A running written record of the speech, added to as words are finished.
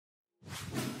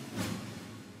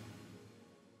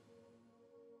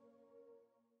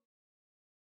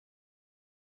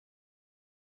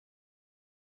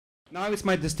Now it's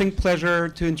my distinct pleasure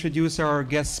to introduce our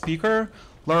guest speaker,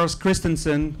 Lars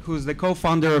Christensen, who's the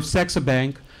co-founder of Saxo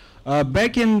Bank.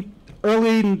 Back in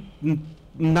early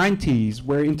 90s,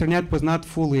 where internet was not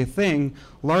fully a thing,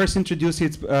 Lars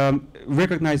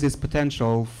recognized its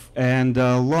potential and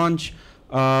launched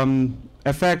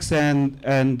FX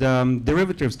and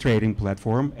derivatives trading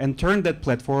platform, and turned that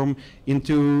platform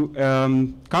into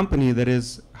company that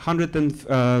is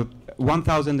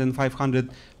 1,500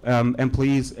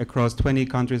 employees across 20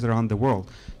 countries around the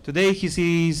world. Today he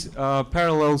sees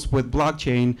parallels with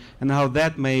blockchain and how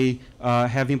that may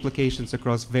have implications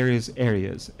across various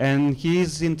areas. And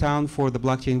he's in town for the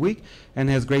Blockchain Week and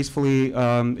has gracefully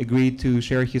agreed to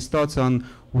share his thoughts on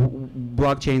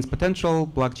blockchain's potential,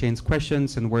 blockchain's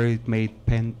questions, and where it may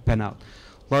pan out.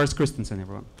 Lars Christensen,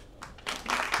 everyone.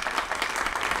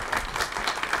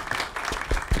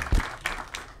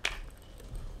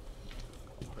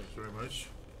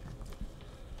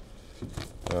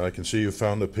 I can see you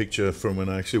found a picture from when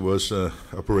I actually was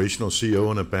operational CEO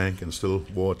in a bank and still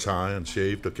wore a tie and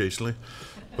shaved occasionally.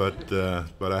 But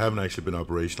I haven't actually been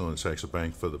operational in Saxo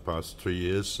Bank for the past 3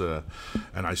 years,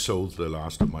 and I sold the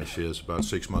last of my shares about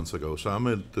 6 months ago. So I'm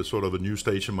at the sort of a new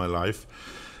stage in my life.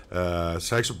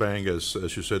 Saxo Bank, as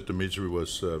you said, Dimitri,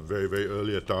 was a very, very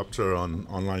early adopter on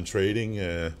online trading.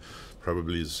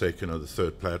 Probably the second or the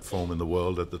third platform in the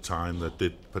world at the time that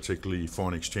did particularly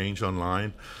foreign exchange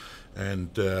online.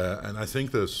 And I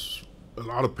think there's a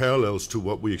lot of parallels to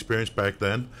what we experienced back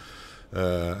then,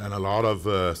 and a lot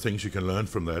of things you can learn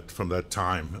from that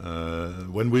time.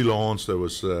 When we launched, there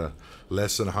was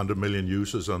less than 100 million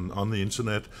users on the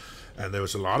internet, and there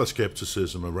was a lot of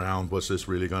skepticism around, was this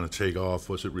really going to take off?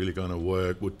 Was it really going to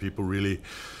work? Would people really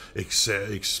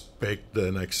expect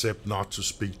and accept not to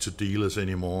speak to dealers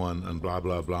anymore, and blah,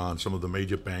 blah, blah. And some of the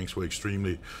major banks were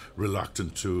extremely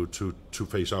reluctant to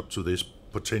face up to this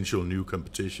potential new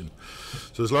competition.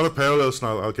 So there's a lot of parallels, and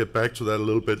I'll get back to that a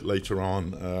little bit later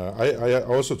on. I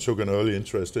also took an early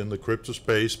interest in the crypto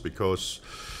space because,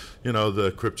 you know,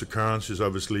 the cryptocurrency is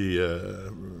obviously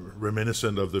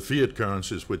reminiscent of the fiat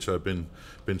currencies, which I've been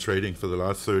trading for the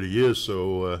last 30 years.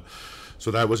 So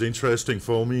that was interesting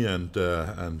for me, and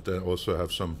also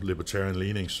have some libertarian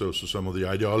leanings. So some of the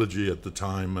ideology at the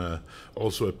time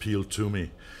also appealed to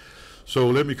me. So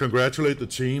let me congratulate the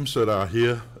teams that are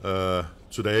here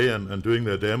today and doing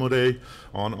their demo day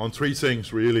on three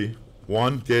things really.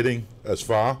 One, getting as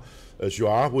far as you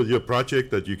are with your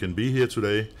project that you can be here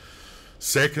today.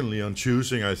 Secondly, on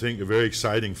choosing, I think, a very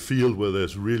exciting field where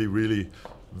there's really, really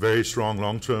very strong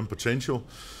long-term potential.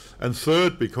 And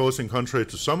third, because in contrary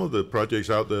to some of the projects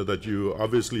out there, that you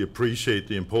obviously appreciate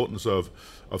the importance of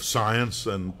science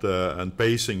and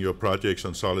basing your projects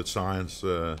on solid science.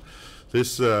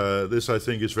 This I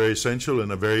think is very essential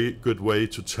and a very good way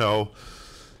to tell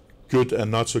good and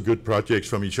not so good projects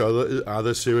from each other. Are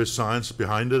there serious science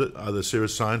behind it? Are there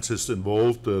serious scientists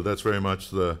involved? That's very much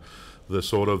the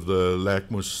sort of the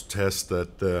lakmus test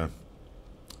that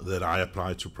I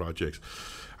apply to projects.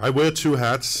 I wear two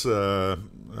hats. I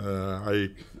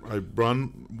run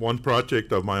one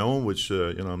project of my own, which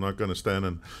I'm not going to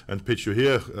stand and pitch you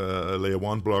here. A layer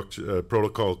 1 block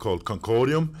protocol called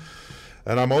Concordium.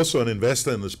 And I'm also an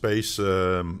investor in the space.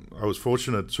 I was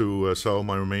fortunate to sell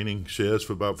my remaining shares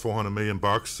for about $400 million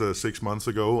 6 months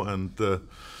ago, and so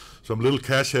I'm a little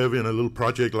cash heavy and a little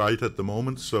project light at the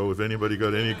moment. So if anybody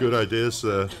got any good ideas,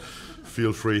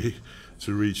 feel free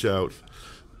to reach out.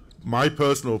 My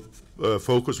personal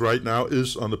focus right now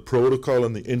is on the protocol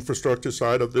and the infrastructure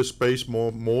side of this space,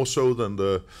 more so than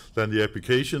the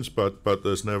applications. But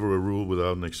there's never a rule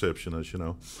without an exception, as you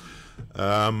know.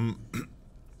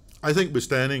 I think we're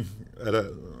standing at I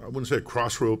wouldn't say a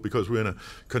crossroad, because we're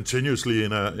continuously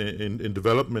in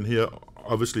development here,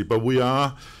 obviously, but we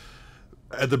are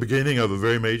at the beginning of a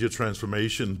very major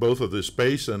transformation, both of this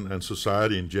space and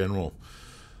society in general.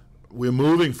 We're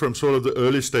moving from sort of the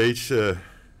early stage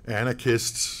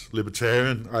anarchists,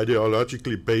 libertarian,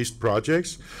 ideologically based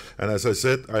projects, and as I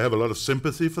said, I have a lot of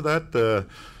sympathy for that.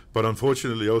 But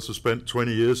unfortunately, I also spent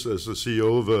 20 years as a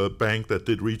CEO of a bank that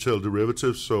did retail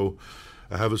derivatives, so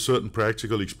I have a certain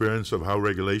practical experience of how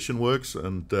regulation works,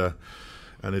 and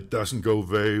it doesn't go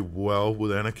very well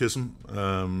with anarchism.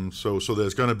 So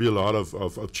there's going to be a lot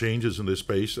of changes in this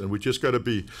space, and we just got to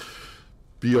be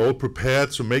all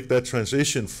prepared to make that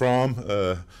transition from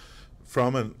a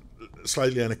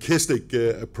slightly anarchistic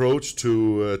approach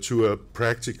to a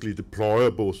practically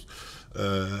deployable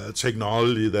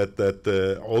technology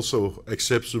that also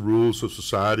accepts the rules of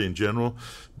society in general,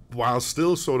 while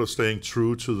still sort of staying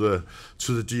true to the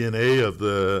DNA of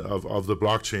the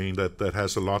blockchain that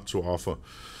has a lot to offer.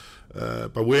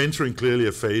 But we're entering clearly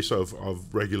a phase of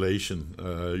regulation.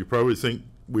 You probably think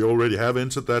we already have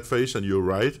entered that phase, and you're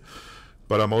right.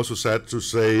 But I'm also sad to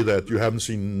say that you haven't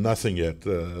seen nothing yet.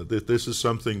 This is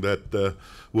something that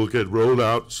will get rolled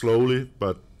out slowly,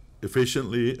 but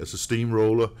efficiently as a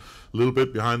steamroller, a little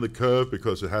bit behind the curve,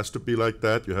 because it has to be like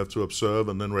that. You have to observe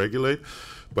and then regulate.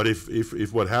 But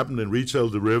if what happened in retail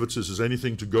derivatives is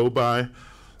anything to go by,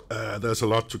 there's a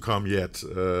lot to come yet.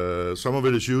 Some of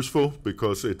it is useful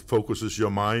because it focuses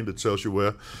your mind. It tells you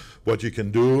what you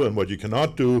can do and what you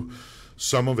cannot do.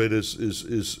 Some of it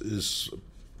is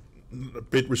a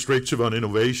bit restrictive on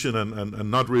innovation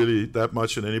and not really that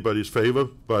much in anybody's favor.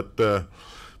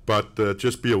 But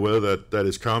just be aware that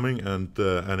is coming, and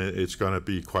it's going to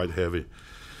be quite heavy.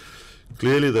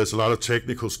 Clearly, there's a lot of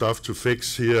technical stuff to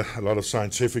fix here, a lot of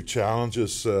scientific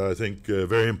challenges. I think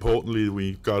very importantly,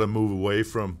 we got to move away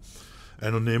from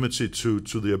anonymity to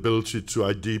the ability to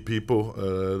ID people.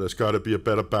 There's got to be a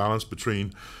better balance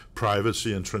between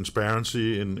privacy and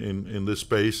transparency in this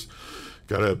space.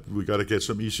 We got to get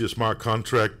some easier smart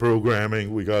contract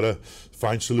programming. We got to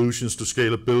find solutions to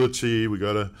scalability. We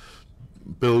got to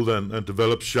build and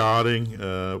develop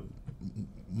sharding,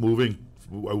 moving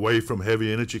away from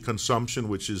heavy energy consumption,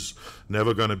 which is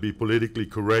never going to be politically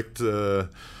correct,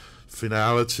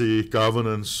 finality,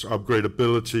 governance,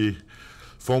 upgradability,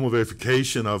 formal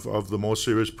verification of the more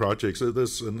serious projects,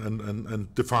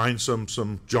 and define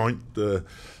some joint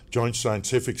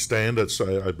scientific standards,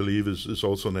 I believe is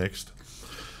also next.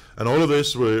 And all of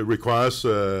this requires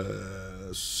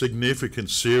significant,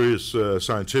 serious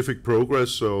scientific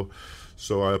progress.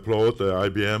 So I applaud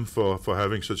IBM for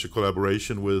having such a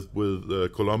collaboration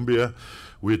with Columbia.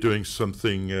 We're doing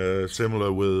something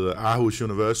similar with Aarhus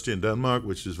University in Denmark,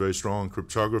 which is very strong in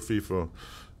cryptography for a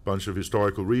bunch of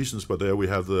historical reasons. But there we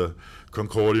have the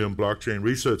Concordium Blockchain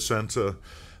Research Center.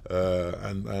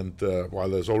 And while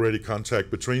there's already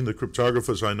contact between the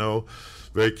cryptographers, I know,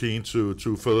 very keen to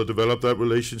further develop that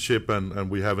relationship, and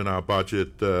we have in our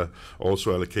budget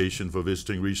also allocation for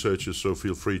visiting researchers, so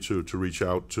feel free to reach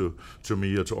out to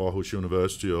me or to Aarhus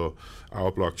University or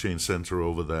our blockchain center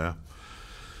over there.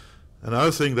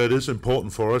 Another thing that is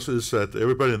important for us is that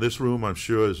everybody in this room, I'm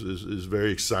sure, is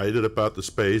very excited about the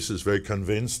space, is very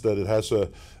convinced that it has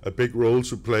a big role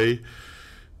to play.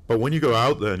 But when you go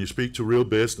out there and you speak to real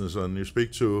business and you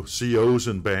speak to CEOs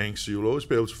in banks, you'll always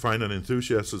be able to find an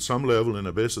enthusiast at some level in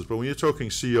a business. But when you're talking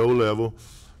CEO level,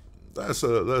 that's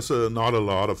not a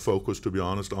lot of focus, to be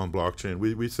honest, on blockchain.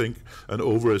 We think and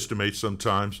overestimate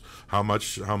sometimes how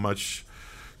much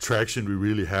traction we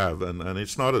really have, and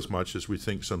it's not as much as we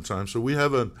think sometimes. So we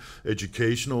have an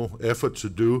educational effort to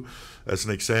do. As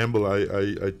an example,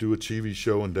 I do a TV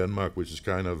show in Denmark, which is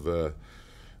kind of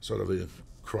sort of a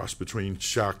cross between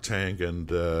Shark Tank and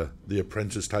The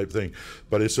Apprentice type thing,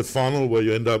 but it's a funnel where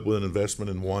you end up with an investment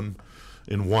in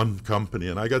one company.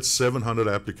 And I got 700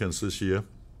 applicants this year,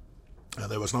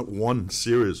 and there was not one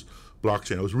serious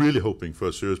blockchain. I was really hoping for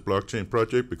a serious blockchain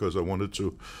project because I wanted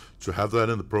to have that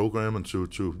in the program and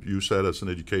to use that as an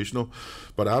educational.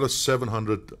 But out of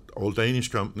 700 all Danish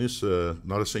companies,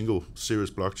 not a single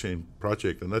serious blockchain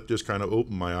project, and that just kind of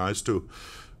opened my eyes to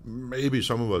maybe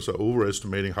some of us are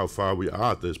overestimating how far we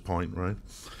are at this point, right?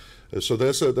 So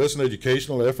there's an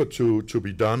educational effort to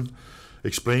be done,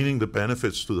 explaining the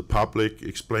benefits to the public,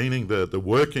 explaining the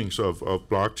workings of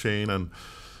blockchain,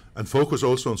 and focus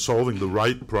also on solving the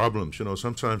right problems. You know,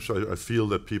 sometimes I feel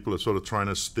that people are sort of trying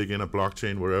to stick in a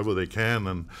blockchain wherever they can,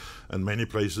 and many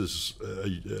places,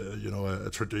 a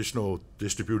traditional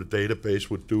distributed database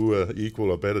would do an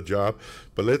equal or better job.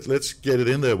 But let's get it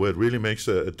in there where it really makes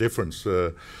a difference,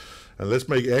 and let's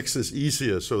make access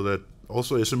easier so that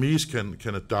also SMEs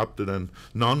can adopt it, and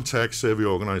non-tax savvy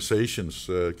organizations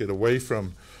get away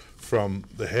from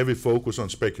the heavy focus on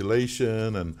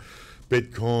speculation and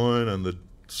Bitcoin and the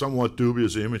somewhat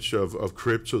dubious image of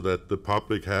crypto that the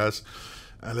public has.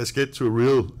 And let's get to a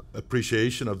real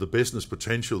appreciation of the business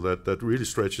potential that really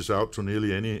stretches out to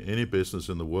nearly any business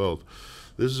in the world.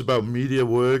 This is about media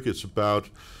work, it's about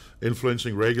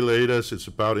influencing regulators, it's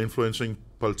about influencing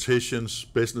politicians,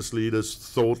 business leaders,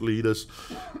 thought leaders,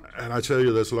 and I tell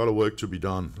you, there's a lot of work to be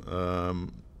done.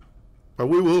 But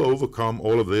we will overcome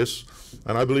all of this,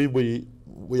 and I believe we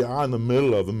are in the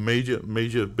middle of a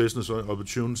major business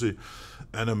opportunity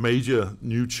and a major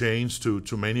new change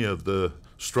to many of the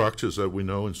structures that we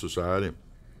know in society.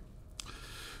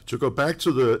 To go back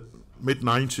to the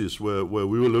mid-90s where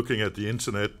we were looking at the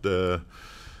internet,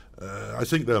 I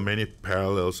think there are many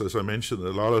parallels. As I mentioned,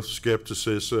 a lot of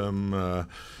skepticism,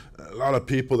 a lot of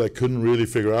people that couldn't really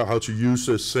figure out how to use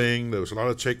this thing. There was a lot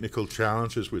of technical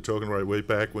challenges. We're talking right way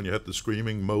back when you had the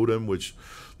screaming modem, which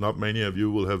not many of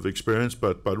you will have experienced,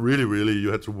 but really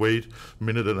you had to wait a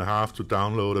minute and a half to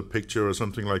download a picture or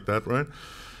something like that, right?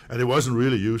 And it wasn't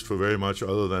really used for very much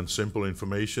other than simple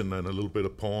information and a little bit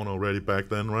of porn already back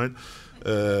then, right?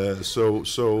 So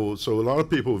a lot of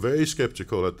people were very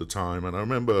skeptical at the time, and I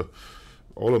remember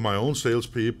all of my own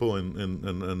salespeople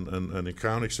and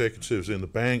account executives in the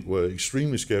bank were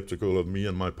extremely skeptical of me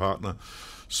and my partner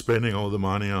spending all the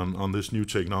money on this new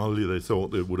technology. They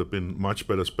thought it would have been much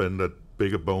better spent at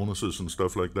bigger bonuses and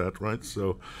stuff like that, right?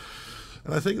 So,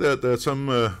 and I think that there's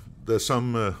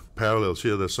some parallels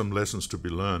here. There's some lessons to be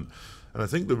learned, and I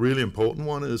think the really important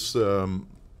one is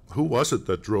who was it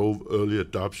that drove early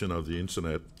adoption of the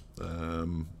internet?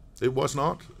 It was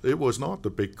not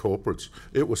the big corporates.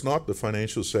 It was not the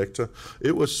financial sector.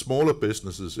 It was smaller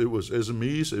businesses. It was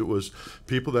SMEs. It was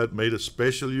people that made a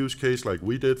special use case, like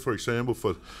we did, for example,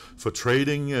 for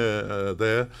trading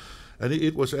there. And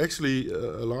it was actually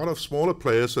a lot of smaller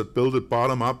players that built it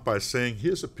bottom up by saying,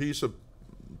 here's a piece of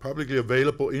publicly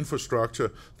available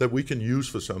infrastructure that we can use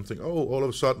for something. Oh, all of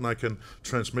a sudden I can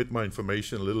transmit my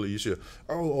information a little easier.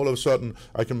 Oh, all of a sudden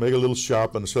I can make a little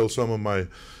shop and sell some of my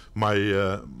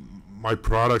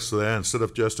products there instead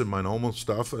of just in my normal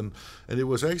stuff. And it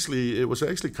was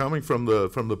actually coming from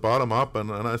the bottom up.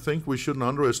 And I think we shouldn't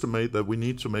underestimate that we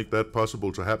need to make that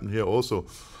possible to happen here also.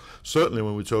 Certainly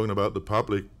when we're talking about the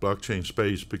public blockchain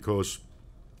space, because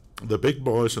the big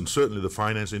boys and certainly the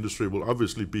finance industry will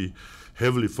obviously be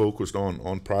heavily focused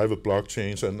on private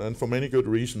blockchains, and for many good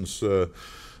reasons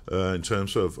in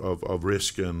terms of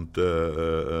risk and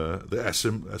the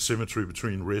asymmetry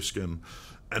between risk and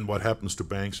what happens to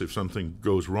banks if something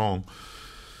goes wrong.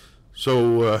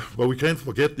 So, but we can't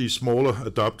forget these smaller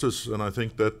adopters, and I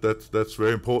think that's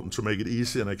very important to make it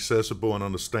easy and accessible and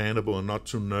understandable and not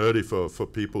too nerdy for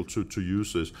people to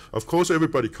use this. Of course,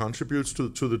 everybody contributes to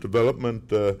the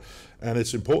development, and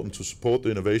it's important to support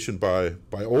the innovation by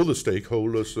all the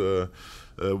stakeholders,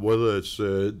 whether it's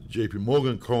JP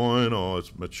Morgan Coin or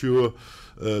it's mature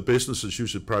businesses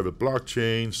using private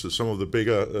blockchains, some of the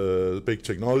big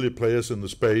technology players in the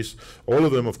space. All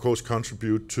of them, of course,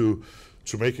 contribute to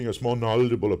making us more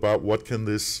knowledgeable about what can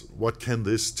this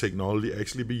technology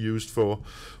actually be used for,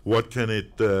 where can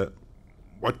it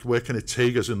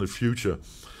take us in the future.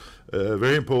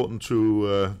 Very important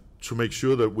to make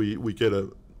sure that we get a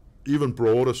even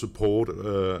broader support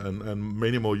and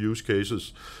many more use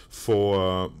cases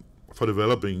for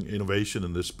developing innovation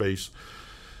in this space.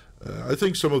 I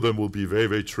think some of them will be very,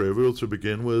 very trivial to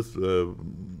begin with.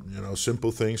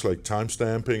 Simple things like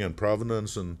timestamping and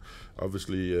provenance, and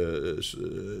obviously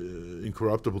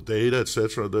incorruptible data,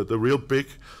 etc. The real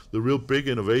big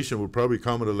innovation will probably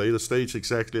come at a later stage,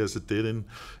 exactly as it did in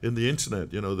the internet.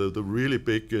 The really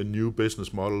big new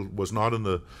business model was not in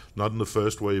the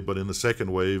first wave, but in the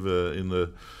second wave in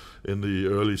the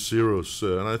early zeros,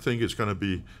 and I think it's going to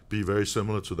be very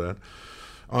similar to that.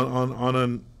 On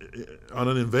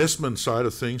an investment side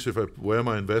of things, if I wear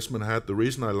my investment hat, the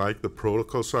reason I like the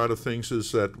protocol side of things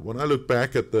is that when I look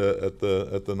back at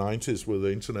the 90s with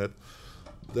the internet,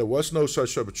 there was no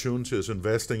such opportunity as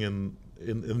investing in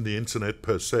the internet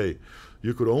per se.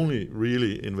 You could only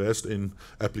really invest in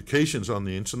applications on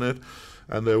the internet,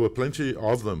 and there were plenty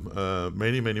of them.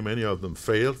 Many of them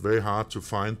failed. Very hard to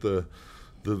find the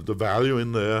value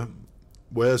in there.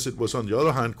 Whereas it was, on the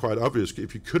other hand, quite obvious,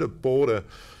 if you could have bought a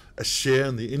share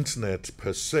in the internet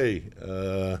per se,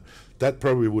 that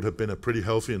probably would have been a pretty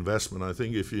healthy investment. I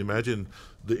think if you imagine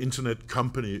the internet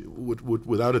company would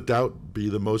without a doubt be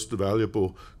the most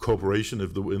valuable corporation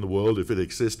in the world if it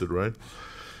existed, right?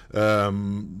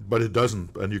 But it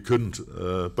doesn't, and you couldn't.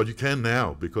 But you can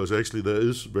now, because actually there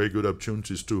is very good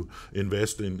opportunities to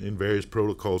invest in various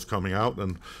protocols coming out.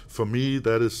 And for me,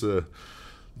 that is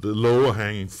the lower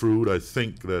hanging fruit, I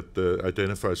think, that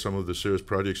identifies some of the serious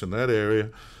projects in that area,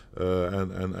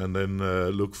 and then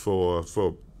look for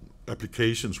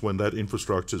applications when that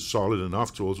infrastructure is solid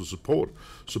enough to also support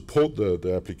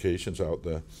the applications out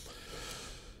there.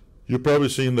 You've probably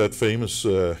seen that famous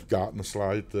Gartner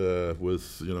slide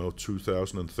with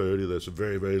 2030. There's a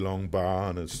very, very long bar,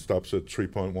 and it stops at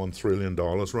 $3.1 trillion,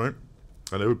 right?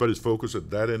 And everybody's focused at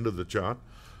that end of the chart,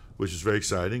 which is very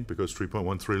exciting because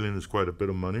 3.1 trillion is quite a bit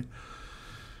of money.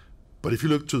 But if you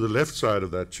look to the left side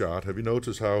of that chart, have you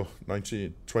noticed how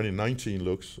 2019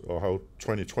 looks, or how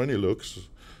 2020 looks,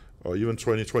 or even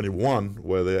 2021,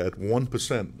 where they're at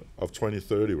 1% of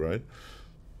 2030, right?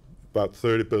 About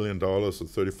 $30 billion or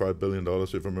 $35 billion,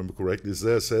 if I remember correctly, is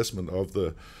their assessment of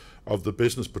of the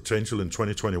business potential in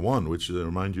 2021, which I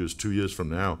remind you is 2 years from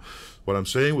now. What I'm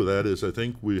saying with that is I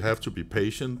think we have to be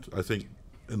patient. I think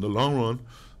in the long run,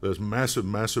 there's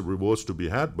massive rewards to be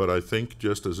had, but I think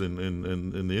just as in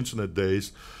the internet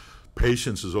days,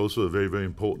 patience is also a very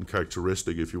important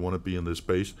characteristic if you want to be in this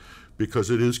space, because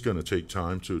it is going to take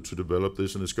time to develop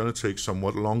this, and it's going to take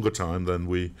somewhat longer time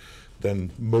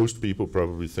than most people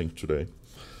probably think today.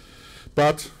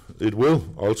 But it will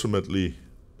ultimately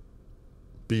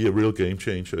be a real game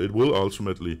changer. It will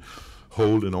ultimately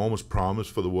hold enormous promise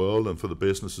for the world and for the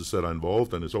businesses that are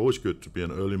involved, and it's always good to be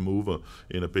an early mover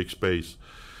in a big space.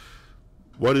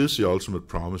 What is the ultimate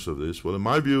promise of this? Well, in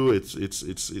my view, it's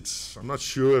I'm not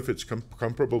sure if it's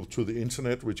comparable to the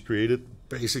internet, which created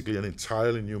basically an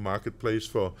entirely new marketplace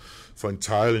for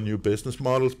entirely new business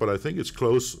models, but I think it's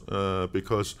close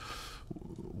because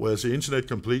whereas the internet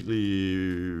completely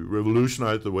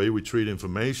revolutionized the way we treat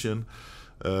information,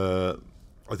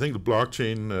 I think the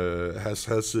blockchain has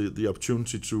the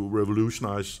opportunity to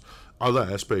revolutionize other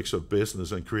aspects of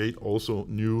business and create also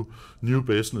new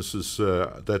businesses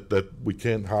that we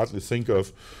can hardly think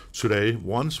of today.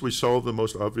 Once we solve the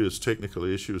most obvious technical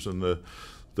issues and the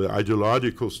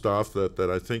ideological stuff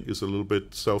that I think is a little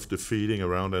bit self-defeating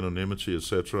around anonymity,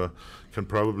 etc., can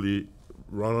probably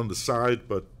run on the side,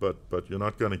 but you're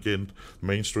not going to get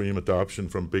mainstream adoption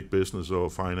from big business or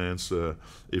finance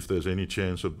if there's any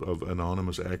chance of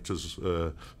anonymous actors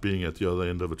being at the other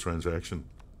end of a transaction.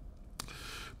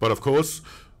 But of course,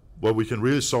 what we can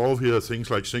really solve here are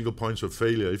things like single points of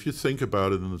failure. If you think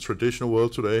about it, in the traditional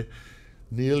world today,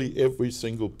 nearly every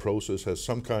single process has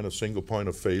some kind of single point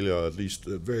of failure, or at least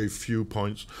very few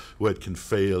points where it can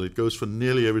fail. It goes for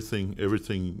nearly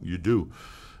everything you do.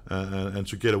 And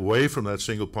to get away from that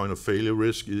single point of failure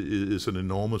risk is an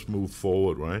enormous move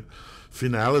forward, right?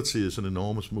 Finality is an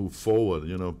enormous move forward.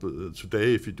 You know,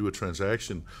 today, if you do a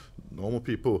transaction, normal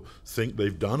people think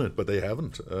they've done it, but they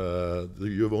haven't.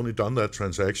 You've only done that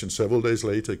transaction. Several days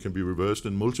later, it can be reversed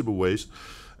in multiple ways,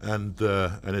 and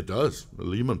it does.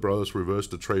 Lehman Brothers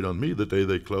reversed the trade on me the day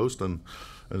they closed and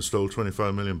stole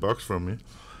 $25 million from me.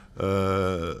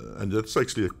 And that's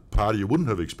actually a party you wouldn't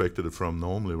have expected it from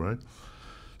normally, right?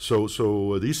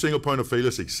 So these single point of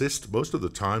failures exist. Most of the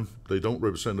time, they don't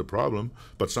represent a problem,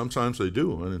 but sometimes they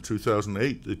do. And in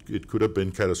 2008, it could have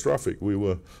been catastrophic. We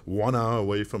were 1 hour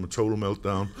away from a total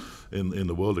meltdown in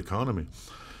the world economy.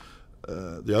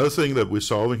 The other thing that we're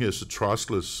solving here is the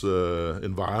trustless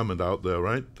environment out there,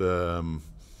 right?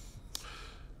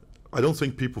 I don't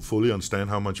think people fully understand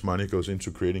how much money goes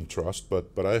into creating trust,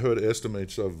 but I heard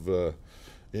estimates of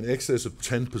in excess of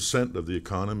 10% of the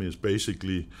economy is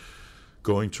basically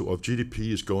of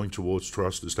GDP is going towards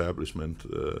trust establishment.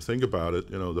 Think about it,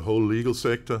 you know, the whole legal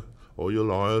sector, all your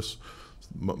lawyers,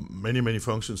 many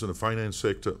functions in the finance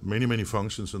sector, many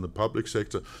functions in the public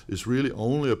sector is really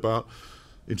only about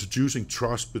introducing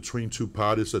trust between two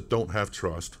parties that don't have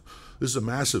trust. This is a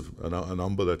massive a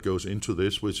number that goes into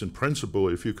this, which in principle,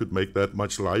 if you could make that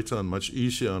much lighter and much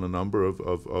easier on a number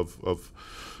of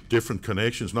different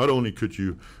connections, not only could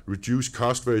you reduce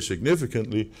cost very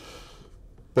significantly,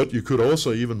 but you could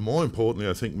also, even more importantly,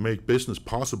 I think, make business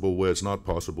possible where it's not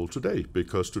possible today.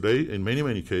 Because today, in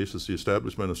many cases, the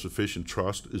establishment of sufficient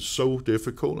trust is so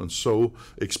difficult and so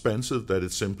expensive that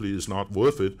it simply is not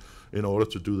worth it in order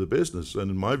to do the business. And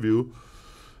in my view,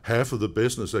 half of the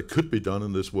business that could be done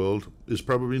in this world is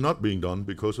probably not being done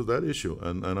because of that issue.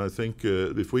 And I think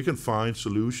if we can find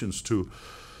solutions to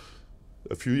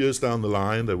a few years down the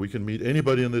line that we can meet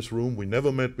anybody in this room we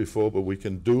never met before, but we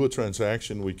can do a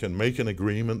transaction, we can make an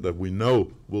agreement that we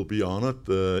know will be honored,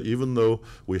 even though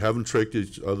we haven't tracked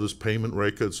each other's payment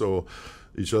records or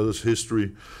each other's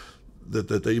history, that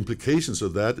the implications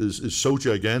of that is so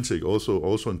gigantic,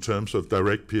 also in terms of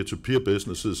direct peer-to-peer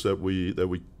businesses that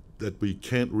we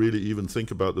can't really even think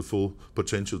about the full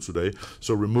potential today.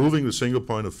 So removing the single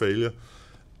point of failure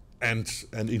and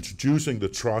introducing the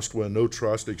trust where no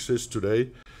trust exists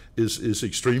today is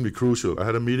extremely crucial. I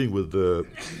had a meeting with the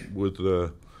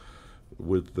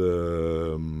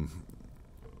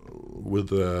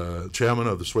chairman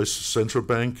of the Swiss Central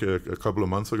Bank a couple of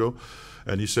months ago,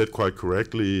 and he said quite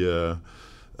correctly,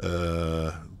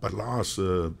 but Lars,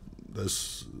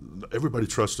 everybody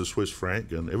trusts the Swiss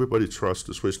franc, and everybody trusts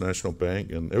the Swiss National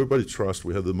Bank, and everybody trusts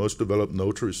we have the most developed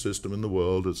notary system in the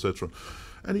world, etc.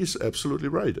 And he's absolutely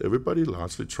right. Everybody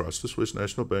largely trusts the Swiss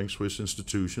National Bank, Swiss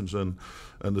institutions, and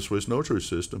the Swiss notary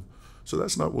system. So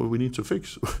that's not what we need to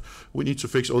fix. We need to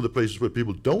fix all the places where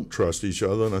people don't trust each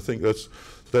other, and I think that's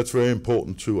very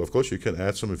important too. Of course, you can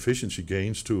add some efficiency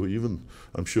gains to even,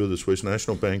 I'm sure, the Swiss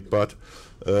National Bank, but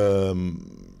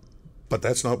But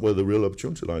that's not where the real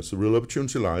opportunity lies. The real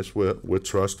opportunity lies where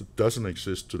trust doesn't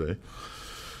exist today.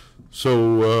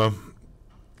 So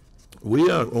we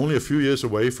are only a few years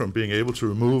away from being able to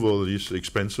remove all of these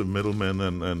expensive middlemen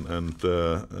and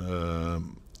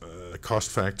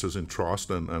cost factors in trust,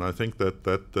 and I think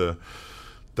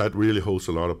that really holds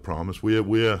a lot of promise. We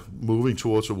are moving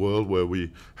towards a world where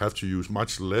we have to use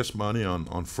much less money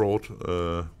on fraud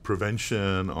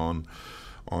prevention, on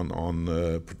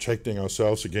protecting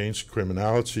ourselves against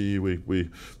criminality. We're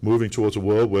moving towards a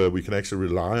world where we can actually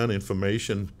rely on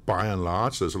information by and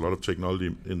large. There's a lot of technology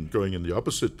going in the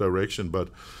opposite direction, but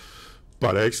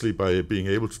actually by being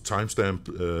able to timestamp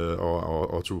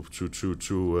or to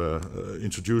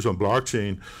introduce on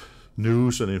blockchain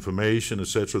news and information,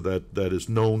 etc., that is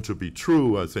known to be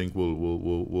true, I think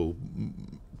will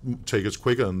take us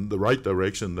quicker in the right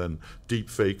direction than deep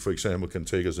fake, for example, can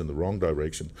take us in the wrong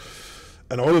direction.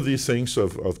 And all of these things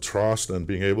of trust and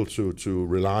being able to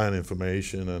rely on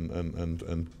information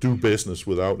and do business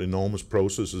without enormous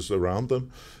processes around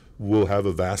them will have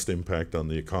a vast impact on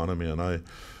the economy. And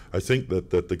I think that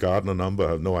the Gardner number,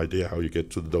 I have no idea how you get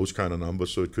to those kind of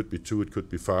numbers. So it could be 2, it could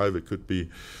be 5, it could be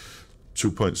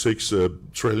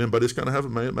 2.6 trillion, but it's going to have a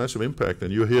massive impact.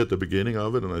 And you're here at the beginning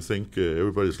of it, and I think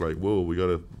everybody's like, whoa, we got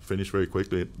to finish very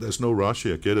quickly. There's no rush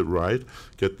here. Get it right.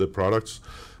 Get the products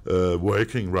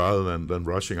working rather than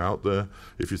rushing out there.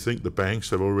 If you think the banks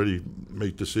have already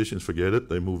made decisions, forget it.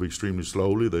 They move extremely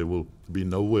slowly. They will be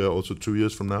nowhere also 2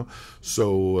 years from now.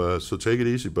 So take it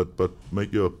easy, but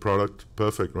make your product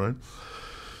perfect, right?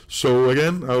 So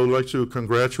again, I would like to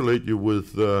congratulate you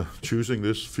with choosing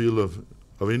this field of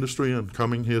industry and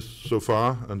coming here so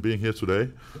far and being here today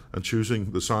and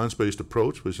choosing the science-based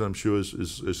approach, which I'm sure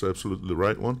is absolutely the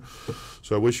right one.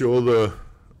 So I wish you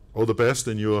all the best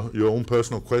in your own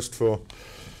personal quest for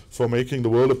making the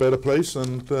world a better place,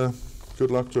 and good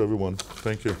luck to everyone.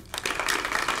 Thank you.